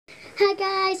Hi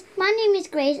guys, my name is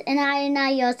Grace and I am now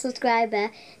your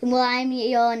subscriber. Well, I'm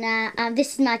your now, and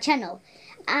this is my channel.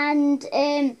 And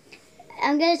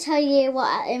I'm going to tell you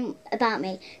what about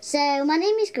me. So my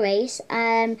name is Grace.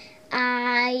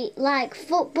 I like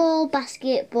football,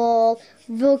 basketball,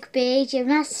 rugby,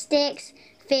 gymnastics,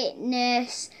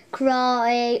 fitness,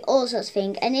 karate, all sorts of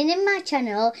things. And in my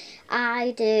channel,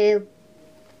 I do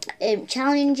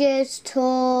challenges,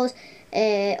 tours,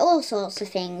 all sorts of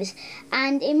things.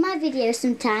 And in my videos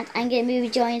sometimes I'm going to be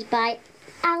joined by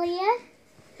Alia.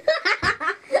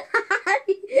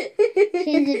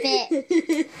 She's a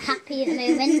bit happy at the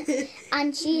moment.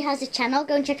 And she has a channel.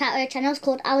 Go and check out her channel. It's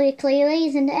called Alia Clearly,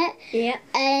 isn't it? Yeah.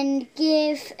 And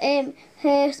give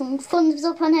her some thumbs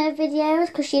up on her videos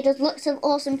because she does lots of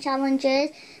awesome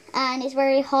challenges. And it's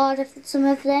very hard for some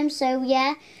of them. So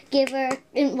yeah, give her,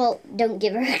 well, don't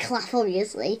give her a clap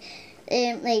obviously.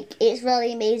 Like, it's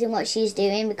really amazing what she's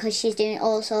doing because she's doing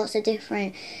all sorts of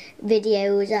different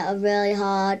videos that are really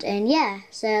hard, and yeah,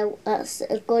 so that's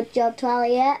a good job to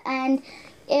Alia. And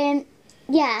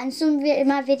yeah, and some of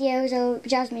my videos of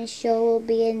Jasmine's show will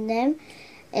be in them.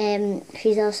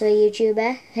 She's also a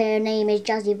YouTuber. Her name is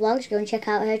Jazzy Vlogs. Go and check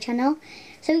out her channel.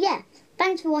 So yeah,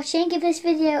 thanks for watching. Give this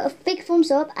video a big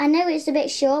thumbs up. I know it's a bit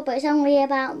short, but it's only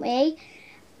about me.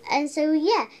 And so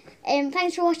yeah,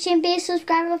 thanks for watching. Be a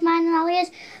subscriber of mine and Alia's.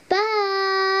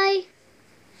 Bye!